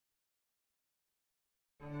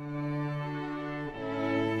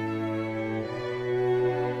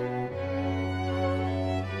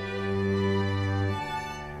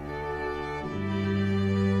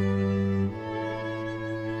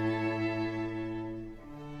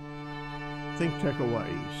Think Tech Hawaii.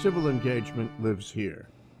 Civil engagement lives here.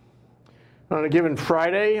 On a given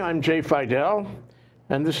Friday, I'm Jay Fidell,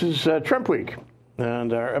 and this is Trump Week.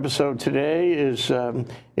 And our episode today is in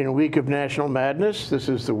a week of national madness. This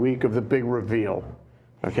is the week of the big reveal,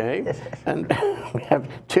 okay? And we have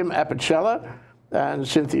Tim Apicella and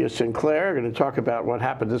Cynthia Sinclair going to talk about what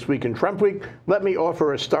happened this week in Trump Week. Let me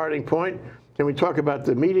offer a starting point. Can we talk about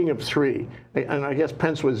the meeting of three? And I guess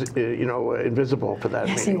Pence was, invisible for that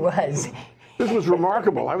meeting. Yes, he was. This was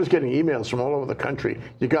remarkable. I was getting emails from all over the country.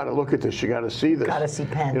 You got to look at this. You got to see this. Got to see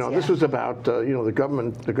Pence. This was about the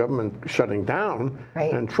government shutting down,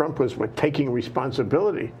 right. And Trump was taking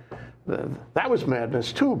responsibility. That was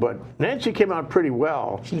madness too. But Nancy came out pretty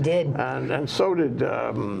well. She did, and so did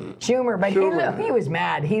Schumer. But Schumer. He was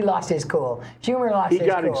mad. He lost his cool. Schumer lost his cool.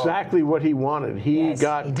 He got exactly what he wanted. He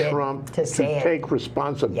got Trump to take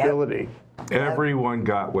responsibility. Yep. Everyone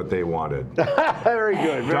got what they wanted. Very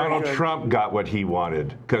good. Donald Trump got what he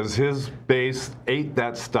wanted because his base ate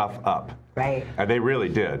that stuff up. Right. And they really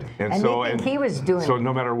did. And so he was doing. So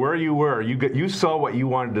no matter where you were, you saw what you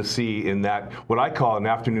wanted to see in that, what I call an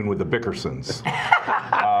afternoon with the Bickersons.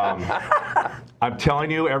 I'm telling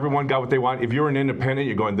you, everyone got what they want. If you're an independent,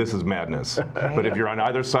 you're going, this is madness. Right. But if you're on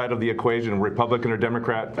either side of the equation, Republican or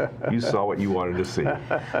Democrat, you saw what you wanted to see.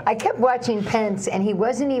 I kept watching Pence, and he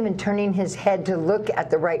wasn't even turning his head to look at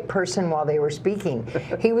the right person while they were speaking.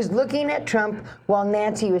 He was looking at Trump while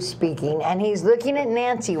Nancy was speaking, and he's looking at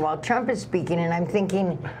Nancy while Trump is speaking, and I'm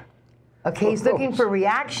thinking, okay, he's looking for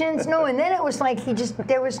reactions. No, and then it was like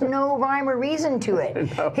there was no rhyme or reason to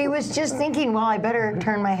it. No. He was just thinking, well, I better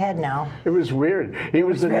turn my head now. It was weird. He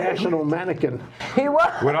was the national mannequin. He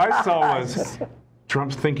was. What I saw was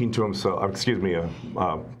Trump's thinking to himself,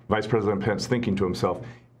 Vice President Pence thinking to himself,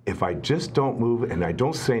 if I just don't move and I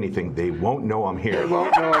don't say anything, they won't know I'm here. They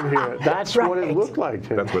won't know I'm here. That's right. What it looked like.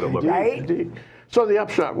 That's what it looked like. Right? Indeed. So the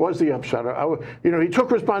upshot was the upshot. He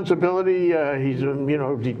took responsibility. He's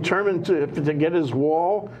determined to get his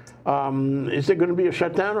wall. Is there going to be a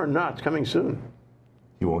shutdown or not? It's coming soon.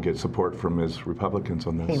 He won't get support from his Republicans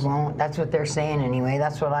on this. He won't. That's what they're saying anyway.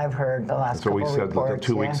 That's what I've heard the last couple of reports. That's what we said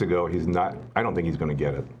 2 weeks ago. He's not. I don't think he's going to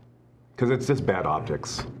get it because it's just bad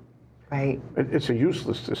optics. Right. It's a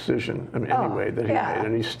useless decision. Anyway, that he made,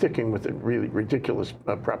 and he's sticking with a really ridiculous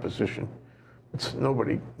proposition. It's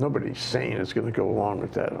nobody sane is going to go along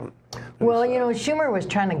with that. Well, Schumer was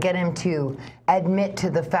trying to get him to admit to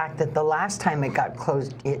the fact that the last time it got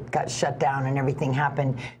closed, it got shut down and everything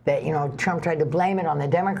happened, that, Trump tried to blame it on the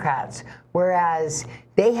Democrats, whereas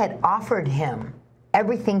they had offered him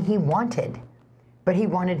everything he wanted. But he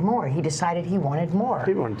wanted more. He decided he wanted more.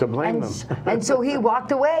 He wanted to blame them. And so he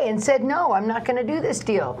walked away and said, no, I'm not going to do this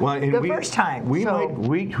deal first time.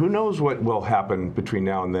 Who knows what will happen between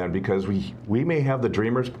now and then, because we may have the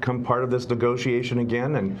Dreamers become part of this negotiation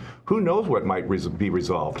again, and who knows what might be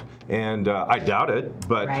resolved. And I doubt it,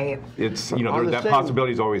 but it's, that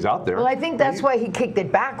possibility is always out there. Well, I think that's why he kicked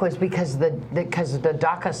it back, was because of the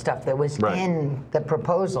DACA stuff that was in the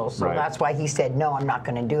proposal. So that's why he said, no, I'm not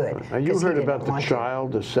going to do it. Now, you heard about the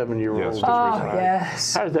child, the 7-year-old. Yes. Oh,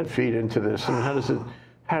 yes. How does that feed into this? I mean,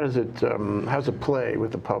 how does it play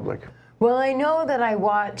with the public? Well, I know that I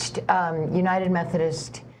watched United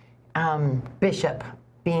Methodist bishop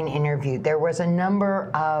being interviewed. There was a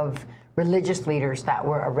number of religious leaders that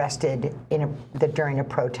were arrested during a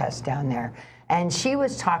protest down there. And she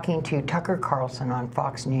was talking to Tucker Carlson on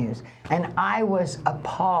Fox News, and I was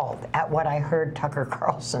appalled at what I heard Tucker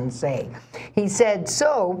Carlson say. He said,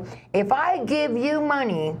 so if I give you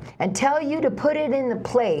money and tell you to put it in the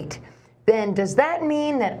plate, then does that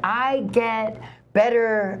mean that I get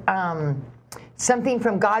better something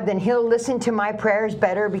from God, then he'll listen to my prayers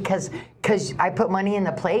better because I put money in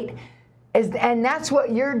the plate? And that's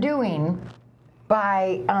what you're doing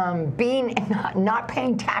by not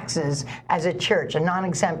paying taxes as a church, a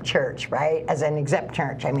non-exempt church, right? As an exempt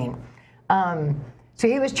church, I mean. So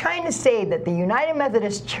he was trying to say that the United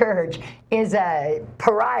Methodist Church is a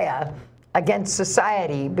pariah against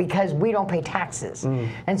society because we don't pay taxes.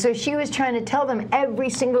 And so she was trying to tell them every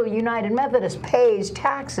single United Methodist pays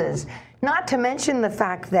taxes. Not to mention the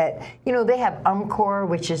fact that, they have UMCOR,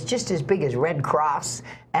 which is just as big as Red Cross,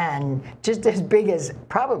 and just as big as,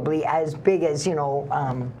 probably as big as,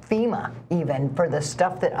 FEMA, even, for the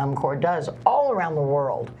stuff that UMCOR does all around the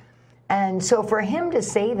world. And so for him to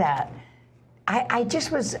say that, I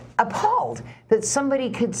just was appalled that somebody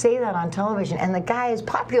could say that on television. And the guy is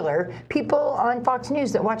popular. People on Fox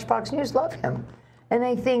News that watch Fox News love him. And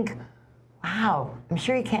they think, wow, I'm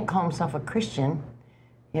sure he can't call himself a Christian.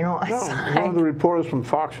 No, one of the reporters from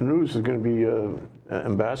Fox News is going to be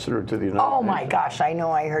ambassador to the United Nations. Oh my gosh, I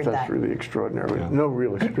know, I heard that. That's really extraordinary. Yeah. No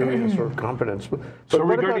real experience or competence. But so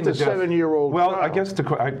what about the 7-year-old Well, child? I guess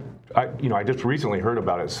I just recently heard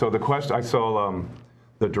about it. So the question, I saw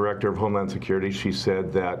the director of Homeland Security. She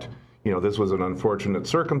said that this was an unfortunate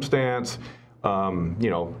circumstance.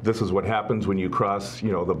 This is what happens when you cross,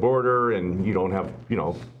 the border and you don't have,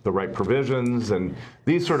 the right provisions and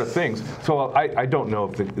these sort of things. So I don't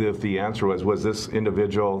know if the answer was this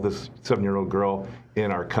individual, this 7-year-old girl, in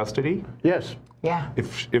our custody? Yes. Yeah.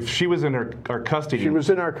 If she was in our custody, she was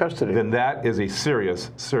in our custody. Then that is a serious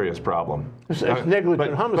problem. It's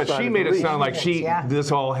negligent homicide. But she made it sound like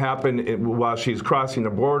this all happened while she's crossing the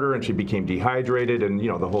border and she became dehydrated and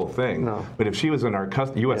the whole thing. No. But if she was in our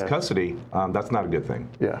U.S. custody, that's not a good thing.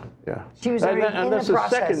 Yeah, yeah. She was already and in that's the the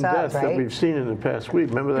process second death right? that we've seen in the past week.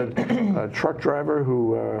 Remember that truck driver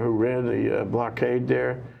who ran the blockade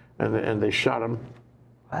there, and they shot him.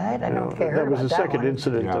 What? I don't care. That was the second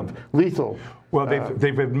incident of lethal. Well,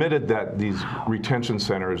 they've admitted that these retention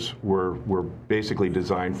centers were basically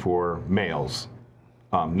designed for males,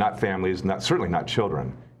 not families, certainly not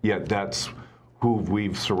children. Yet that's who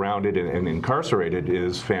we've surrounded and incarcerated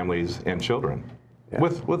is families and children,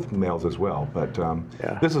 with males as well. But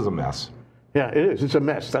this is a mess. Yeah, it is. It's a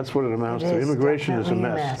mess. That's what it amounts to. Immigration is a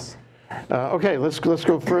mess. Okay, let's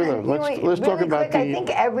go further. Let's talk about quick, I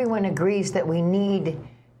think everyone agrees that we need,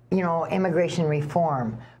 immigration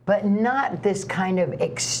reform, but not this kind of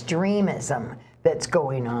extremism that's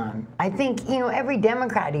going on. I think, every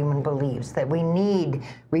Democrat even believes that we need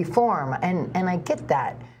reform, and I get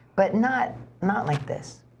that, but not like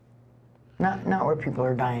this. Not where people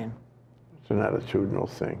are dying. It's an attitudinal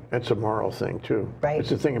thing. It's a moral thing too. Right.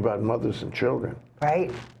 It's a thing about mothers and children.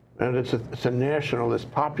 Right. And it's a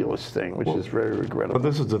nationalist, populist thing, which is very regrettable. But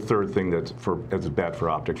this is the third thing that's bad for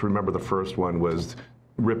optics. Remember, the first one was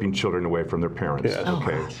ripping children away from their parents. Yes.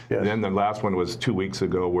 Okay. Yes. And then the last one was 2 weeks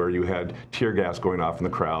ago, where you had tear gas going off in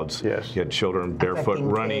the crowds. Yes. You had children barefoot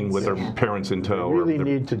running with their parents in tow. We really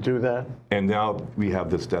need to do that. And now we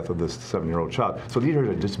have this death of this 7-year-old child. So these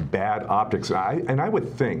are just bad optics. And I would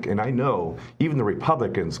think, and I know, even the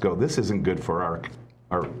Republicans go, this isn't good for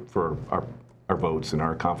our votes and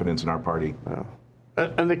our confidence in our party. Yeah.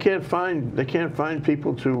 And they can't find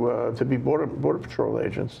people to be border patrol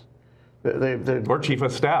agents. Or chief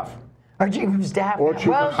of staff. Or chief of staff. Or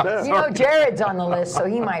chief of staff. Jared's on the list, so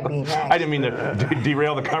he might be next. I didn't mean to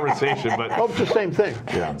derail the conversation, but it's the same thing.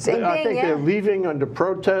 Yeah. I think they're leaving under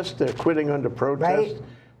protest. They're quitting under protest.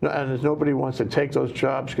 Right. And nobody wants to take those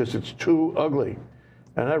jobs because it's too ugly.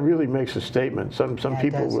 And that really makes a statement. Some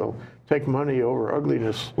people will take money over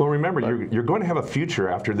ugliness. Well, remember, you're going to have a future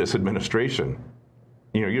after this administration.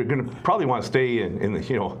 You're going to probably want to stay in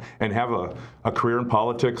and have a career in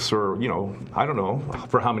politics, or I don't know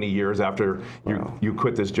for how many years after you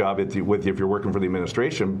quit this job if you're working for the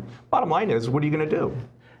administration. Bottom line is, what are you going to do?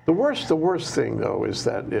 The worst thing though is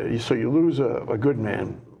that so you lose a good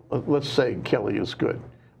man. Let's say Kelly is good.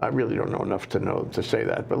 I really don't know enough to say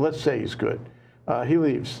that, but let's say he's good. He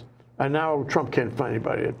leaves, and now Trump can't find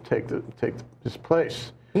anybody to take his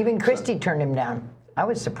place. Even Christie turned him down. I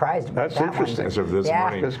was surprised about that. That's interesting. As of this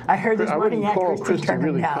morning. I heard this morning. I wouldn't call Christie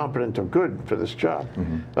really competent or good for this job.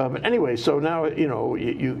 Mm-hmm. But anyway, so now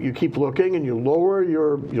you keep looking and you lower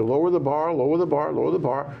the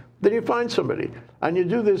bar. Then you find somebody, and you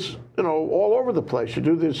do this all over the place. You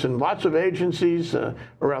do this in lots of agencies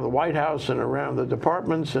around the White House and around the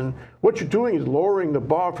departments. And what you're doing is lowering the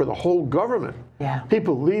bar for the whole government. Yeah.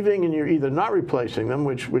 People leaving, and you're either not replacing them,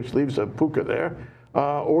 which leaves a puka there.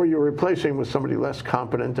 Or you're replacing with somebody less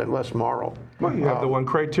competent and less moral. Well, you have the one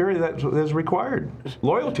criteria that is required: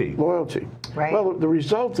 loyalty. Loyalty. Right. Well, the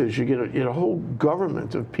result is you get a whole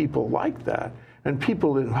government of people like that, and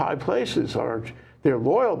people in high places they're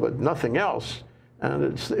loyal but nothing else, and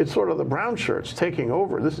it's sort of the brown shirts taking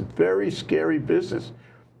over. This is very scary business.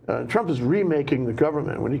 Trump is remaking the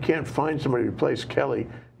government. When he can't find somebody to replace Kelly,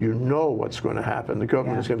 you know what's going to happen. The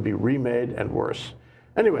government is going to be remade and worse.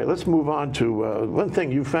 Anyway, let's move on to one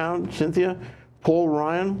thing you found, Cynthia, Paul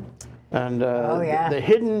Ryan, and the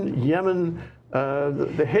hidden Yemen,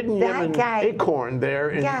 the hidden Yemen acorn there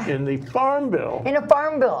in the Farm Bill. In a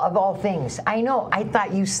Farm Bill, of all things. I know. I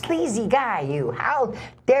thought, you sleazy guy, you. How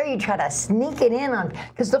dare you try to sneak it in on?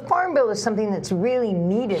 Because the Farm Bill is something that's really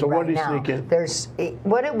needed right now. So what did he sneak in?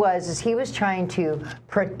 What it was is he was trying to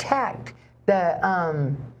protect the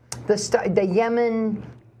Yemen.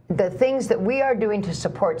 The things that we are doing to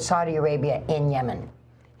support Saudi Arabia in Yemen.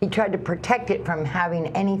 he tried to protect it from having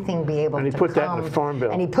anything be able to come. And he put that in the Farm Bill.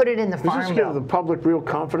 And he put it in the Farm Bill. Does this give the public real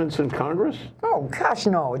confidence in Congress? Oh gosh,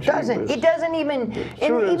 no, it doesn't. It doesn't even.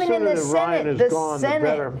 Even in the Senate, the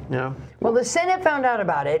Senate. Yeah. Well, the Senate found out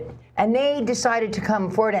about it, and they decided to come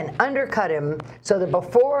forward and undercut him, so that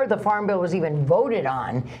before the Farm Bill was even voted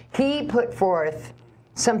on, he put forth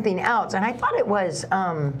something else, and I thought it was.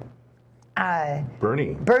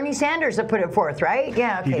 Bernie Sanders that put it forth, right?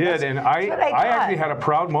 Yeah, okay, he did, and I actually had a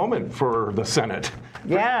proud moment for the Senate.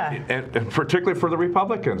 Yeah. And particularly for the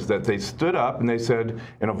Republicans, that they stood up and they said,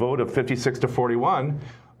 in a vote of 56 to 41,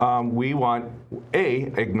 we want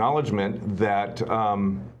acknowledgement that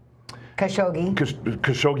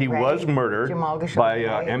Khashoggi was murdered by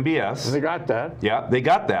MBS. And they got that. Yeah, they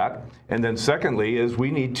got that. And then secondly is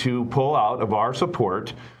we need to pull out of our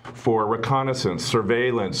support for reconnaissance,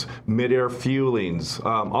 surveillance, mid-air fuelings,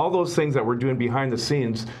 all those things that we're doing behind the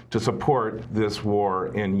scenes to support this war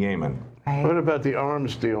in Yemen. Right. What about the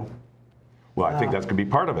arms deal? Well, I think that's going to be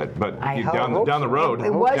part of it, but down the road.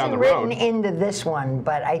 It wasn't written into this one,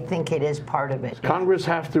 but I think it is part of it. Does Congress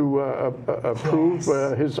have to approve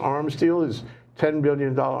his arms deal, his $10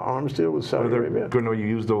 billion arms deal with Saudi Arabia? They're going to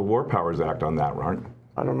use the War Powers Act on that, right?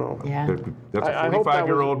 I don't know. Yeah. That's a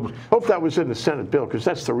 45-year-old. Hope that was in the Senate bill, because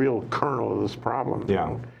that's the real kernel of this problem. Yeah.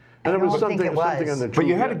 And there was something on the. But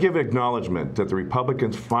you had to give acknowledgement that the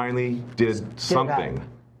Republicans finally did something.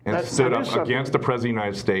 And stood up against the President of the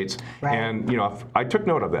United States. Right. And, I took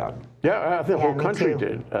note of that. Yeah, I think the whole country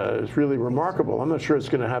did. It's really remarkable. I'm not sure it's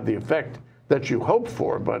going to have the effect that you hope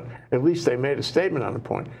for, but at least they made a statement on the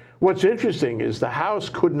point. What's interesting is the House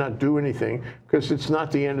could not do anything because it's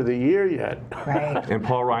not the end of the year yet. Right. And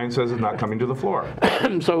Paul Ryan says it's not coming to the floor.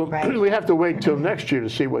 So we have to wait till next year to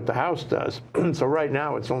see what the House does. So right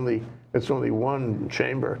now it's only one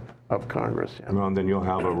chamber of Congress. Yeah. Well, and then you'll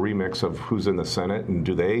have a remix of who's in the Senate, and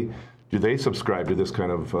do they subscribe to this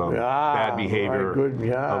kind of bad behavior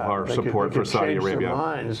of our support for Saudi Arabia? Their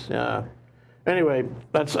minds. Yeah. Anyway,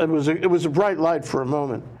 it was a bright light for a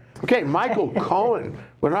moment. Okay, Michael Cohen.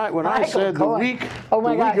 When I said the week of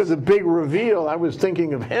the big reveal, I was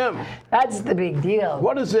thinking of him. That's the big deal.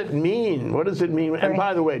 What does it mean? What does it mean? And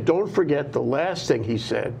by the way, don't forget the last thing he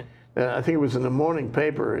said. I think it was in the morning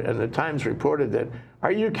paper, and the Times reported that,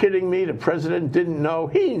 are you kidding me? The president didn't know.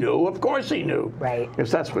 He knew. Of course he knew. Right. Because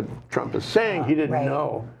that's what Trump is saying. He didn't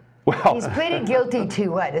know. Well, he's pleaded guilty to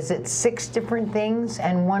what? Is it 6 different things?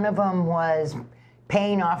 And one of them was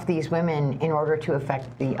paying off these women in order to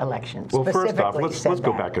affect the elections. Well, first off, let's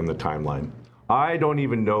go back in the timeline. I don't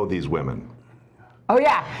even know these women. Oh,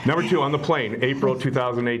 yeah. Number 2, on the plane, April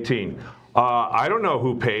 2018. I don't know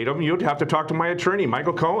who paid them. You'd have to talk to my attorney,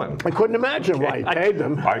 Michael Cohen. I couldn't imagine why he paid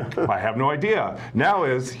them. I have no idea. Now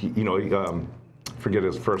forget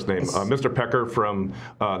his first name, Mr. Pecker from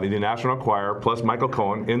the National Choir, plus Michael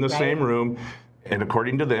Cohen in the same room, and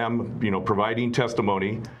according to them, providing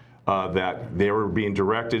testimony that they were being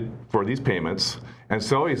directed for these payments. And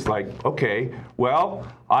so he's like, okay, well,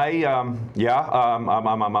 but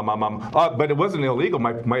it wasn't illegal.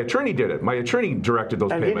 My attorney did it. My attorney directed those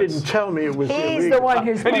payments. And he didn't tell me it was illegal. He's the one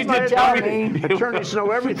who's supposed to tell me. Attorneys know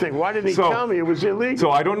everything. Why didn't he tell me it was illegal?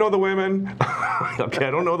 So I don't know the women. Okay,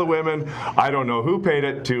 I don't know the women. I don't know who paid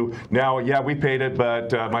it to. Now, we paid it,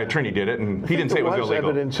 but my attorney did it, and he didn't say it was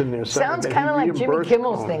illegal. Evidence in there. Sounds kind of like Jimmy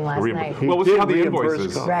Kimmel's thing last night. Well, we'll see how the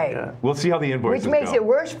invoices. Right. Yeah. We'll see how the invoices Which makes it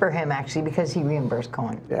worse for him, actually, because he reimbursed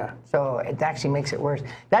Cohen. Yeah. So it actually makes it worse.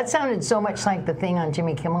 That sounded so much like the thing on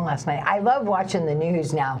Jimmy Kimmel last night. I love watching the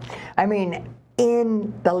news now. I mean,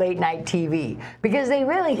 in the late night TV, because they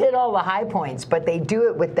really hit all the high points, but they do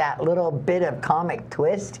it with that little bit of comic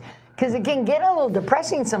twist. Because it can get a little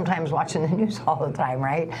depressing sometimes watching the news all the time,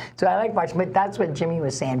 right? So I like watching, but that's what Jimmy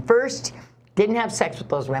was saying. First, didn't have sex with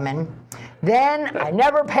those women. Then I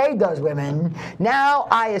never paid those women. Now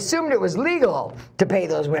I assumed it was legal to pay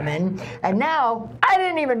those women. And now I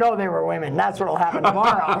didn't even know they were women. That's what will happen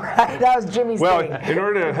tomorrow, right? That was Jimmy's thing. Well, in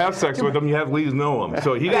order to have sex with them, you have to at least know them.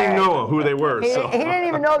 So he didn't know who they were. He didn't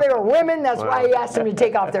even know they were women. That's why he asked them to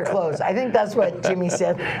take off their clothes. I think that's what Jimmy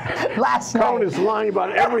said last night. Cohen is lying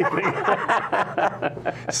about everything.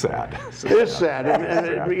 Sad. It's sad.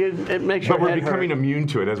 And it makes your But we're head becoming hurt. immune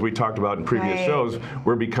to it, as we talked about in previous shows.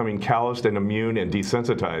 We're becoming calloused and immune and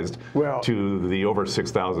desensitized to the over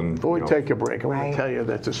 6,000. Before we take a break, I want to tell you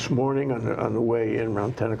that this morning, on the way in,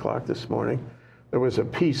 around 10 o'clock this morning, there was a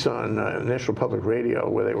piece on National Public Radio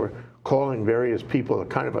where they were calling various people a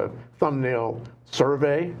kind of a thumbnail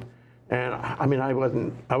survey. And I mean, I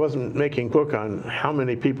wasn't making book on how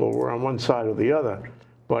many people were on one side or the other,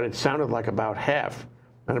 but it sounded like about half.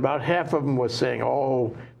 And about half of them was saying,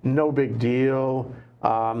 oh, no big deal.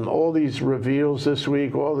 All these reveals this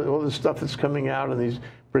week, all the stuff that's coming out in these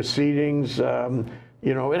proceedings,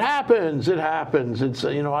 you know, it happens. It's,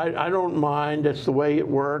 you know, I don't mind. That's the way it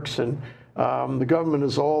works. And the government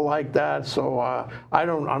is all like that. So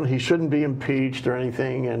he shouldn't be impeached or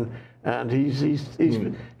anything. And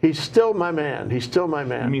he's still my man. He's still my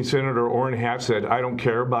man. You mean Senator Orrin Hatch said, I don't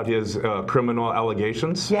care about his criminal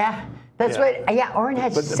allegations? Yeah. That's what, Orrin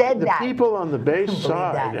Hatch said the that. The people on the base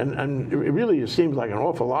side, and it seems like an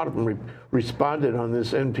awful lot of them responded on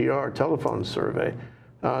this NPR telephone survey,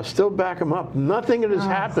 still back him up. Nothing that has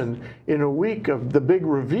happened in a week of the big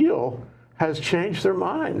reveal has changed their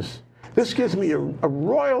minds. This gives me a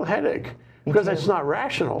royal headache because it's not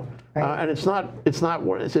rational. Right. And it's not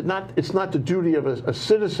the duty of a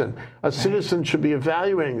citizen. A citizen should be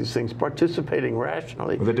evaluating these things, participating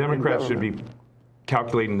rationally. Well, the Democrats should be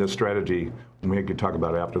calculating this strategy. We could talk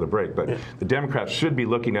about it after the break, but the Democrats should be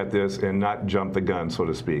looking at this and not jump the gun, so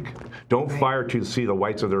to speak. Don't fire to see the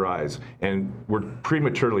whites of their eyes. And we're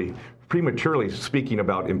prematurely speaking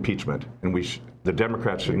about impeachment, and the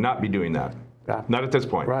Democrats should not be doing that. Not at this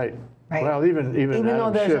point. Right. Right. Well, even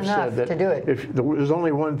Adam Schiff said that if there's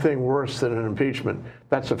only one thing worse than an impeachment,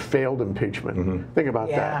 that's a failed impeachment. Think about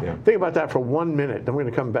that. Yeah. Think about that for 1 minute. Then we're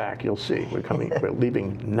going to come back. You'll see. We're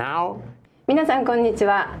leaving now. 皆さんこんにち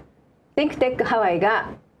は。Think Tech Hawaii が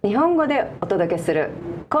日本語でお届けする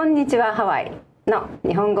こんにちはハワイの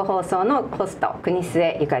日本語放送のホスト国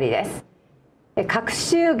末ゆかりです。各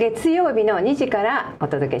週月曜日の2時からお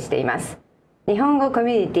届けしています。日本語コ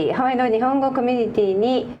ミュニティ、ハワイの日本語コミュニティ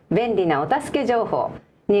に便利なお助け情報、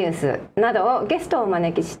ニュースなどをゲストをお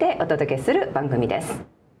招きしてお届けする番組です。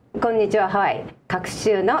こんにちはハワイ、各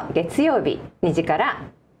週の月曜日2時から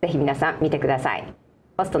ぜひ皆さん見てください。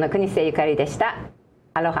ホストの国末ゆかりでした。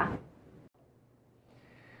アロハ。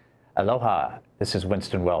Aloha, this is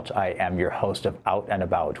Winston Welch. I am your host of Out and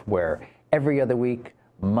About, where every other week,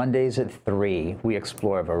 Mondays at 3, we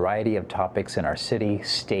explore a variety of topics in our city,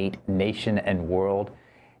 state, nation, and world,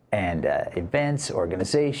 and events,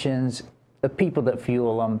 organizations, the people that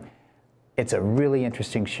fuel them. It's a really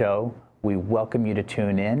interesting show. We welcome you to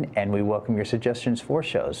tune in, and we welcome your suggestions for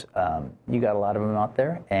shows. You got a lot of them out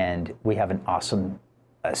there, and we have an awesome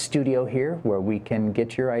studio here where we can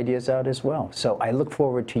get your ideas out as well. So I look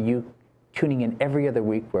forward to you tuning in every other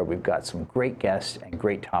week where we've got some great guests and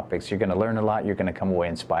great topics. You're going to learn a lot. You're going to come away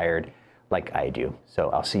inspired like I do.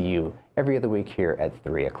 So I'll see you every other week here at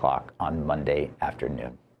 3 o'clock on Monday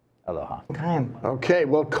afternoon. Aloha. Okay,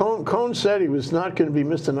 well, Cohen said he was not going to be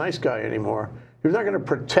Mr. Nice Guy anymore. He was not going to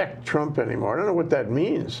protect Trump anymore. I don't know what that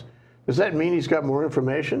means. Does that mean he's got more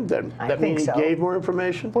information? That mean he gave more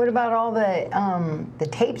information? What about all the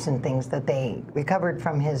tapes and things that they recovered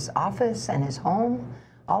from his office and his home?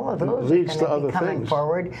 All of those leads to are other coming things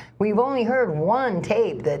forward. We've only heard one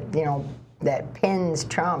tape that that pins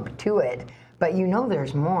Trump to it, but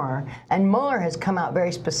there's more. And Mueller has come out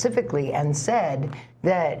very specifically and said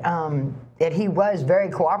that that he was very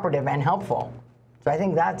cooperative and helpful. So I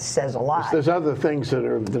think that says a lot. There's other things that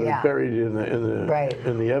are buried in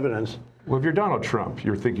the evidence. Well, if you're Donald Trump,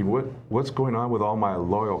 you're thinking, what's going on with all my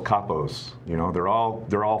loyal capos?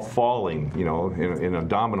 They're all falling, in a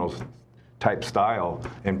domino type style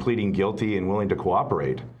and pleading guilty and willing to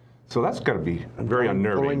cooperate. So that's got to be very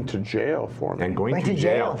unnerving. Going to jail for me. And going to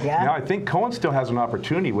jail. Yeah. Now, I think Cohen still has an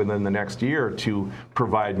opportunity within the next year to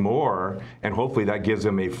provide more, and hopefully that gives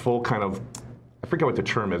him a full kind of, I forget what the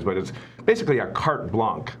term is, but it's basically a carte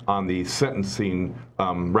blanche on the sentencing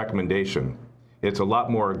recommendation. It's a lot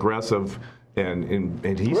more aggressive,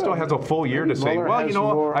 and he still has a full year to say, well,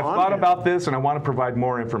 I've thought about this and I want to provide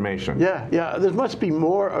more information. Yeah, there must be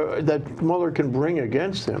more that Mueller can bring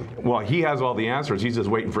against him. Well, he has all the answers. He's just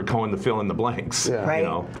waiting for Cohen to fill in the blanks. Yeah.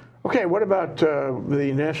 Right. Okay, what about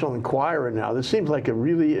the National Enquirer now? This seems like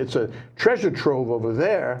it's a treasure trove over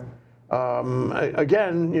there.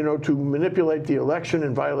 Again, to manipulate the election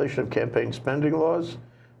in violation of campaign spending laws,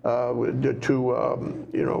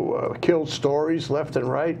 to kill stories left and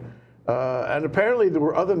right. And apparently there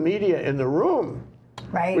were other media in the room,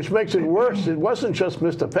 which makes it worse. It wasn't just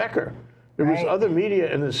Mr. Pecker. There was other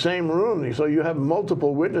media in the same room, so you have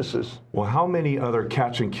multiple witnesses. Well, how many other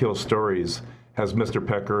catch and kill stories has Mr.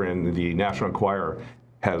 Pecker and the National Enquirer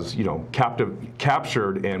has,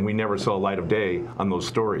 captured, and we never saw light of day on those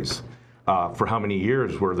stories? For how many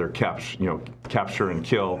years were there capture and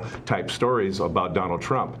kill type stories about Donald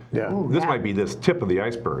Trump? Yeah. This might be this tip of the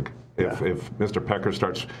iceberg. If Mr. Pecker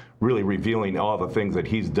starts really revealing all the things that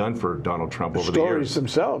he's done for Donald Trump over the years.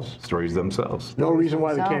 Stories themselves. No reason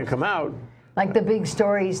why they can't come out. Like the big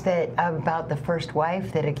stories about the first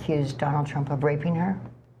wife that accused Donald Trump of raping her.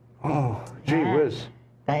 Oh, gee whiz.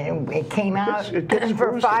 It came out It gets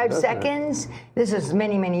for gruesome, 5 doesn't it? seconds. This is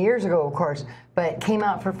many, many years ago, of course, but it came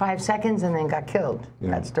out for 5 seconds and then got killed.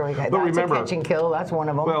 That story got. That's remember, a catch and kill. That's one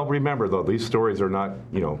of them. Well, remember though, these stories are not,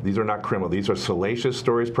 these are not criminal. These are salacious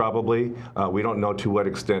stories, probably. We don't know to what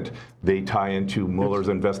extent they tie into Mueller's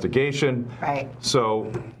investigation. Right.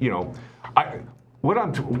 So, what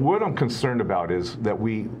I'm concerned about is that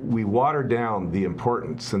we water down the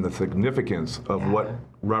importance and the significance of what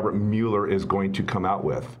Robert Mueller is going to come out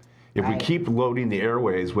with. If we keep loading the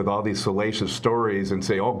airways with all these salacious stories and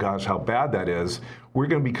say, oh gosh, how bad that is, we're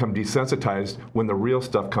going to become desensitized when the real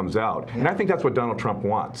stuff comes out. And I think that's what Donald Trump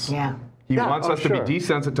wants. Yeah. He wants us to be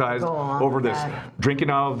desensitized over this drinking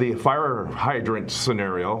out of the fire hydrant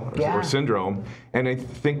scenario or syndrome. And I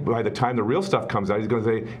think by the time the real stuff comes out, he's going to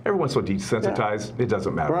say, everyone's so desensitized, it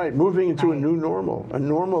doesn't matter. Right, moving into a new normal. A new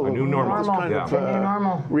normal. Kind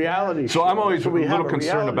of reality show. So I'm always a little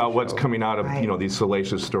concerned about what's show. coming out of these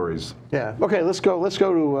salacious stories. Yeah. Okay, let's go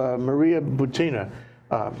to Maria Butina.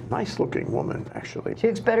 Nice looking woman, actually. She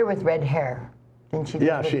looks better with red hair than she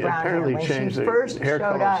did with she brown apparently hair. changed When the she first hair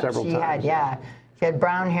showed color up, several she times. she had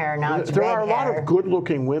brown hair. Now it's there red are a hair. lot of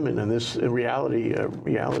good-looking women in this reality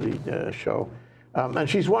show, and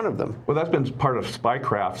she's one of them. Well, that's been part of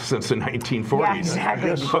spycraft since the 1940s. Yeah,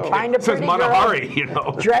 exactly. So. Find a Since pretty Manahari,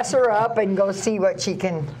 girl, dress her up, and go see who she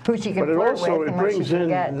can But it flirt also with it and what she brings can in.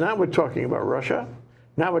 get. Now we're talking about Russia.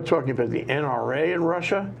 Now we're talking about the NRA in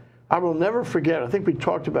Russia. I will never forget. I think we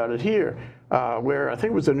talked about it here, where I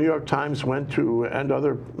think it was the New York Times went to, and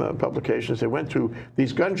other publications. They went to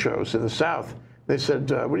these gun shows in the South. They said,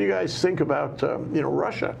 "What do you guys think about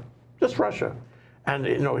Russia? Just Russia?" And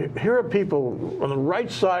here are people on the right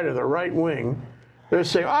side of the right wing. They're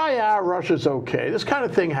saying, "Oh yeah, Russia's okay. This kind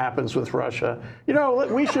of thing happens with Russia.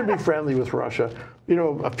 We should be friendly with Russia."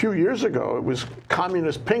 A few years ago it was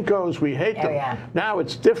communist pinkos. We hate them. Yeah. Now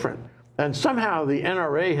it's different. And somehow the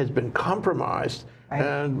NRA has been compromised,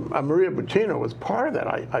 and Maria Butina was part of that,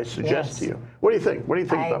 I suggest to you. What do you think? What do you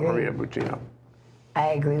think about Maria Butina? I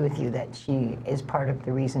agree with you that she is part of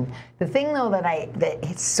the reason. The thing, though, that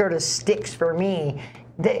it sort of sticks for me,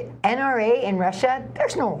 the NRA in Russia,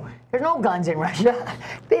 there's no guns in Russia.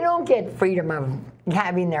 They don't get freedom of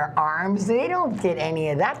having their arms. They don't get any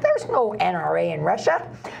of that. There's no NRA in Russia.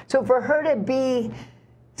 So for her to be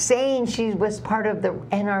saying she was part of the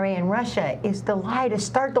NRA in Russia is the lie to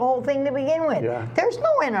start the whole thing to begin with. Yeah. There's no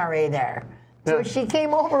NRA there. So she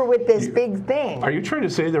came over with this big thing. Are you trying to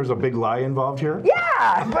say there's a big lie involved here?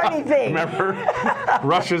 Yeah, what do you think? Remember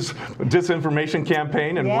Russia's disinformation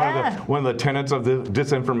campaign, and one of the tenets of the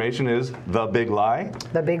disinformation is the big lie?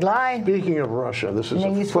 The big lie. Speaking of Russia, this is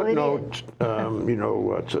a footnote,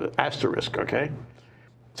 it's an asterisk, okay?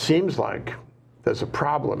 Seems like there's a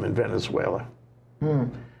problem in Venezuela.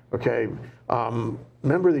 Okay,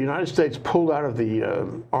 remember the United States pulled out of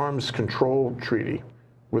the arms control treaty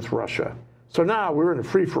with Russia. So now we're in a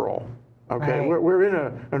free-for-all, okay? We're in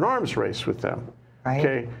an arms race with them,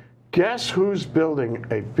 okay? Guess who's building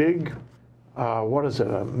a big, a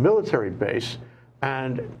military base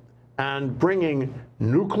and bringing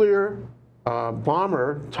nuclear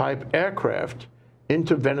bomber-type aircraft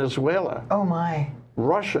into Venezuela? Oh, my.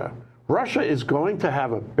 Russia. Russia is going to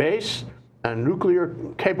have a base and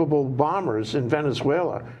nuclear-capable bombers in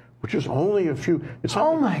Venezuela, which is only a few. It's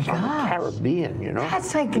oh on, my it's gosh. on the Caribbean,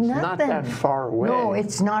 That's like it's nothing. not that far away. No,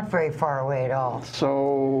 it's not very far away at all.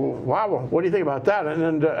 So, wow, what do you think about that?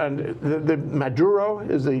 And the Maduro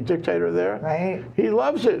is the dictator there. Right. He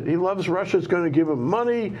loves it. He loves Russia's going to give him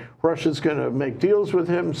money. Russia's going to make deals with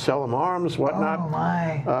him, sell him arms, whatnot. Oh,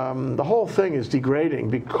 my. The whole thing is degrading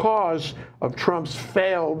because of Trump's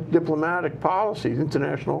failed diplomatic policies,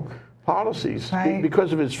 international policies,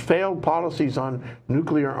 because of his failed policies on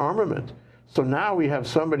nuclear armament. So now we have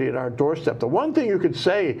somebody at our doorstep. The one thing you could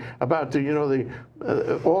say about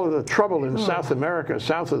all of the trouble in South America,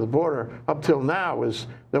 south of the border, up till now, is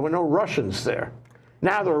there were no Russians there.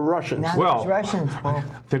 Now there are Russians. Now well, there's Russians. I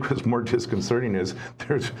think what's more disconcerting is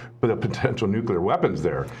there's the potential nuclear weapons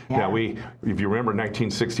there. Yeah. Now, if you remember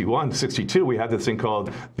 1961, 62, we had this thing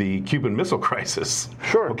called the Cuban Missile Crisis.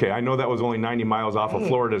 Sure. Okay, I know that was only 90 miles off of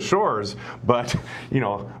Florida's shores, but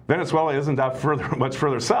Venezuela isn't that much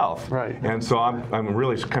further south. Right. And so I'm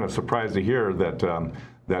really kind of surprised to hear that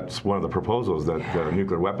that's one of the proposals, that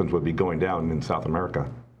nuclear weapons would be going down in South America.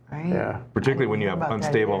 Right. Yeah. Particularly when you have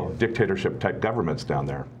unstable dictatorship-type governments down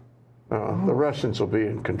there. The Russians will be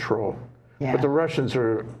in control. Yeah. But the Russians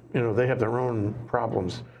are, they have their own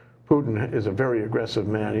problems. Putin is a very aggressive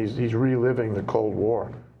man. He's reliving the Cold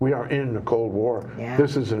War. We are in the Cold War. Yeah.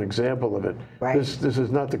 This is an example of it. Right. This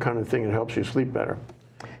is not the kind of thing that helps you sleep better.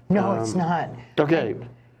 No, it's not. Okay.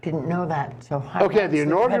 Didn't know that. So okay, the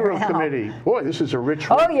inaugural committee. Boy, this is a rich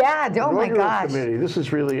one. Oh yeah! Oh my gosh! Committee. This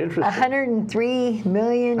is really interesting. $103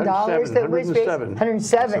 million that was raised.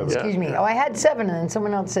 107. Excuse me. Oh, I had 7, and then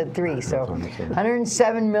someone else said 3. So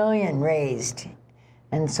 107 million raised,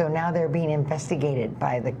 and so now they're being investigated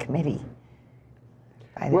by the committee.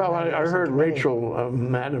 Well, I heard Rachel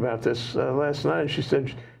mad about this last night. She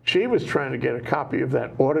said she was trying to get a copy of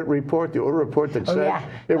that audit report, the audit report that said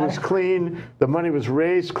it was clean, the money was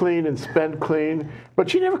raised clean and spent clean, but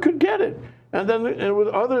she never could get it. And then with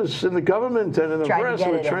others in the government and in the press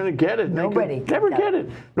who were trying to get it, nobody could never get it.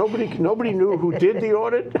 Nobody knew who did the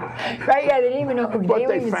audit. Right? Yeah, they didn't even know who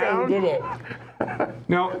did it.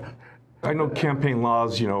 Now, I know campaign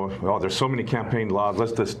laws. You know, oh, there's so many campaign laws.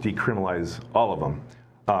 Let's just decriminalize all of them.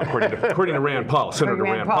 According to Rand Paul, Senator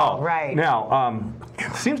Rand Paul. Right. Now,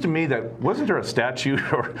 it seems to me that wasn't there a statute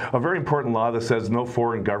or a very important law that says no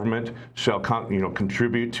foreign government shall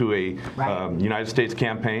contribute to a United States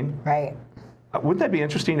campaign? Right. Wouldn't that be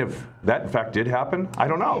interesting if that in fact did happen? I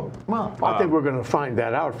don't know. Well, I think we're going to find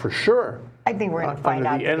that out for sure. I think we're going to find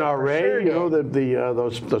out. The NRA, sure you know,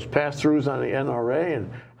 those pass-throughs on the NRA, and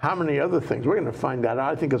how many other things. We're going to find that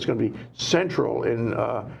out. I think it's going to be central in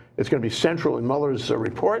Mueller's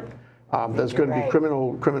report. There's going to be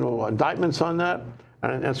criminal indictments on that,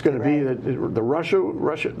 and that's going to be that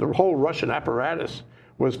the whole Russian apparatus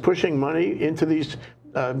was pushing money into these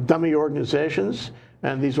dummy organizations,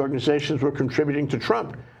 and these organizations were contributing to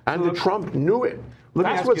Trump, and Trump knew it.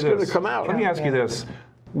 That's what's going to come out. Let me ask you this.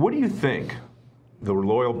 What do you think the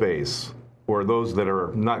loyal base, or those that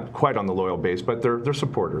are not quite on the loyal base, but they're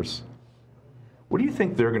supporters, what do you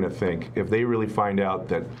think they're going to think if they really find out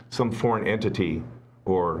that some foreign entity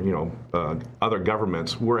or other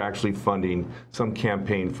governments were actually funding some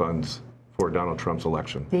campaign funds for Donald Trump's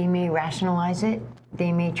election? They may rationalize it.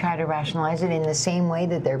 They may try to rationalize it in the same way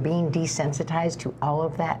that they're being desensitized to all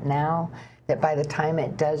of that now, that by the time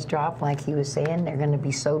it does drop, like he was saying, they're going to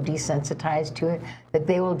be so desensitized to it that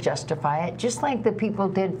they will justify it, just like the people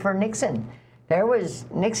did for Nixon.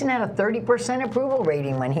 Nixon had a 30% approval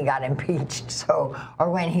rating when he got impeached, or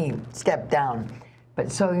when he stepped down.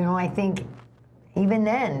 But so, I think even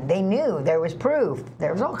then they knew there was proof.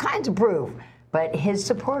 There was all kinds of proof, but his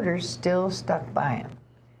supporters still stuck by him.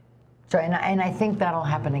 So, and I think that'll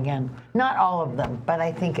happen again. Not all of them, but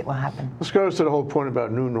I think it will happen. This goes to the whole point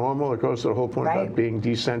about new normal. It goes to the whole point about being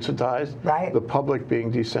desensitized. Right. The public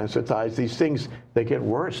being desensitized. These things, they get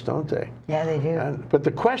worse, don't they? Yeah, they do. But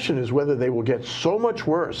the question is whether they will get so much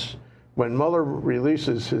worse when Mueller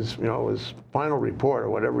releases his final report or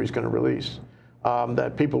whatever he's going to release,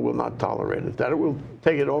 that people will not tolerate it. That it will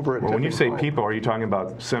take it over. Well, when you say people, are you talking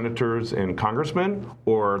about senators and congressmen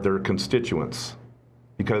or their constituents?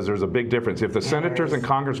 Because there's a big difference. If the senators and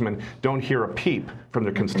congressmen don't hear a peep from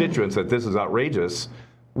their constituents that this is outrageous,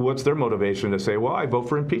 what's their motivation to say, well, I vote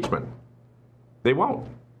for impeachment? They won't.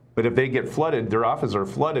 But if they get flooded, their offices are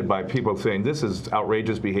flooded by people saying this is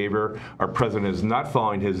outrageous behavior, our president is not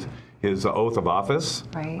following his oath of office,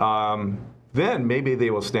 then maybe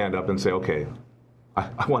they will stand up and say, okay,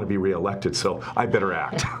 I want to be reelected, so I better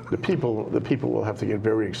act. The people will have to get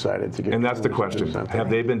very excited to get. And that's the question: have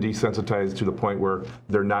they been desensitized to the point where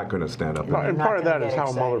they're not going to stand up? And part of that is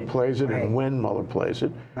how Mueller plays it and when Mueller plays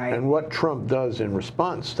it, and what Trump does in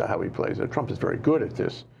response to how he plays it. Trump is very good at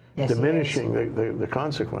this, diminishing the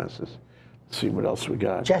consequences. Let's see what else we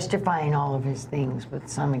got. Justifying all of his things with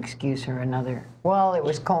some excuse or another. Well, it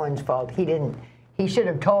was Cohen's fault. He didn't. He should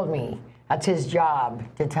have told me. That's his job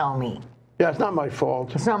to tell me. Yeah, it's not my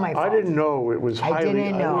fault. It's not my fault. I didn't know it was highly. I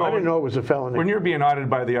didn't know it was a felony. When you're being audited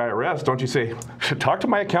by the IRS, don't you say, talk to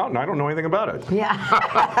my accountant, I don't know anything about it. Yeah.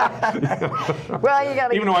 Well, you got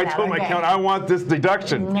to. Even though I told my accountant, I want this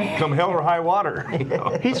deduction, come hell or high water.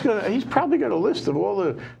 He's probably got a list of all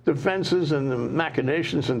the defenses and the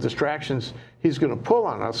machinations and distractions he's going to pull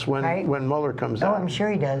on us when Mueller comes out. Oh, I'm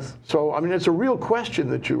sure he does. So, I mean, it's a real question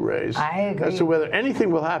that you raise. I agree. As to whether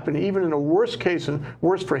anything will happen, even in a worst case, and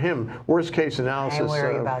worse for him, worst case analysis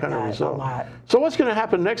kind of result. A lot. So what's going to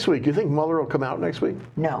happen next week? You think Mueller will come out next week?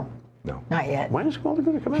 No. No. Not yet. When is Mueller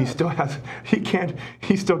going to come out?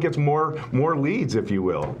 He still gets more leads, if you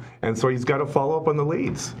will. And so he's got to follow up on the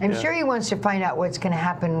leads. I'm sure he wants to find out what's going to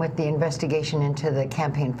happen with the investigation into the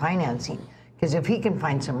campaign financing. Because if he can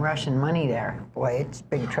find some Russian money there, boy, it's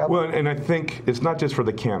big trouble. Well, and I think it's not just for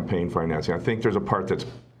the campaign financing. I think there's a part that's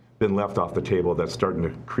been left off the table that's starting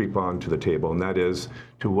to creep onto the table, and that is,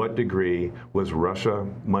 to what degree was Russia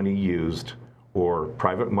money used, or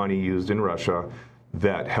private money used in Russia,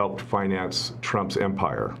 that helped finance Trump's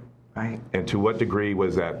empire? Right. And to what degree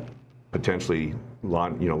was that potentially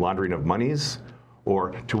laundering of monies,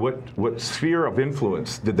 or to what sphere of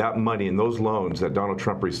influence did that money and those loans that Donald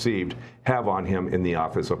Trump received have on him in the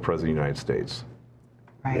office of President of the United States?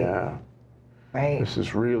 Right. Yeah. Right. This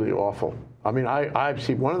is really awful. I mean, I've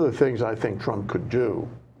seen one of the things I think Trump could do,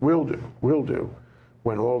 will do,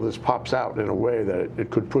 when all this pops out in a way that it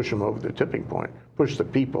could push him over the tipping point, push the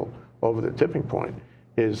people over the tipping point,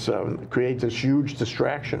 is create this huge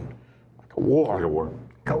distraction, like a war. Like a war.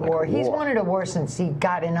 A war. He's wanted a war since he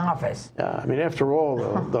got in office. I mean, after all,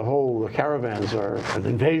 the caravans are an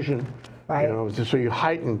invasion. Right. You know, so you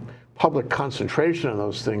heighten public concentration on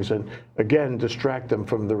those things and, again, distract them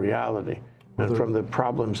from the reality and from the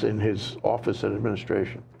problems in his office and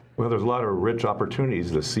administration. Well, there's a lot of rich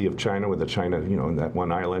opportunities. The Sea of China with the China, you know, in that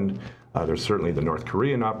one island. There's certainly the North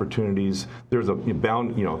Korean opportunities. There's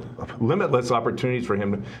limitless opportunities for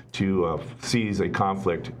him to seize a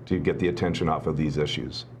conflict to get the attention off of these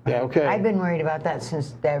issues. Yeah, okay. I've been worried about that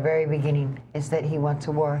since the very beginning, is that he wants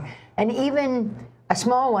a war. And even a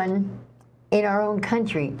small one in our own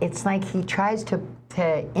country, it's like he tries to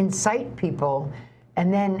incite people.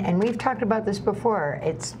 And we've talked about this before,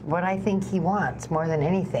 it's what I think he wants more than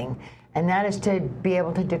anything, and that is to be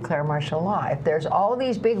able to declare martial law. If there's all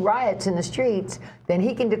these big riots in the streets, then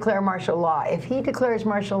he can declare martial law. If he declares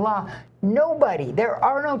martial law, there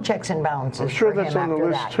are no checks and balances. I'm sure for him that's on the after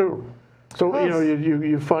list that. too. So, you know,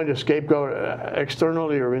 you find a scapegoat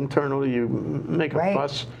externally or internally, you make a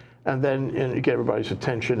fuss, and then you get everybody's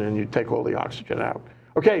attention and you take all the oxygen out.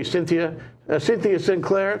 Okay, Cynthia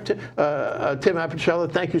Sinclair, Tim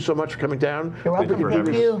Apicella, thank you so much for coming down. You're welcome.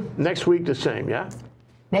 Thank you. Next week, the same, yeah?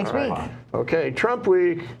 Next week. Okay, Trump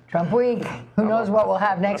week. Trump week. Who knows what we'll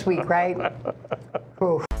have next week, right?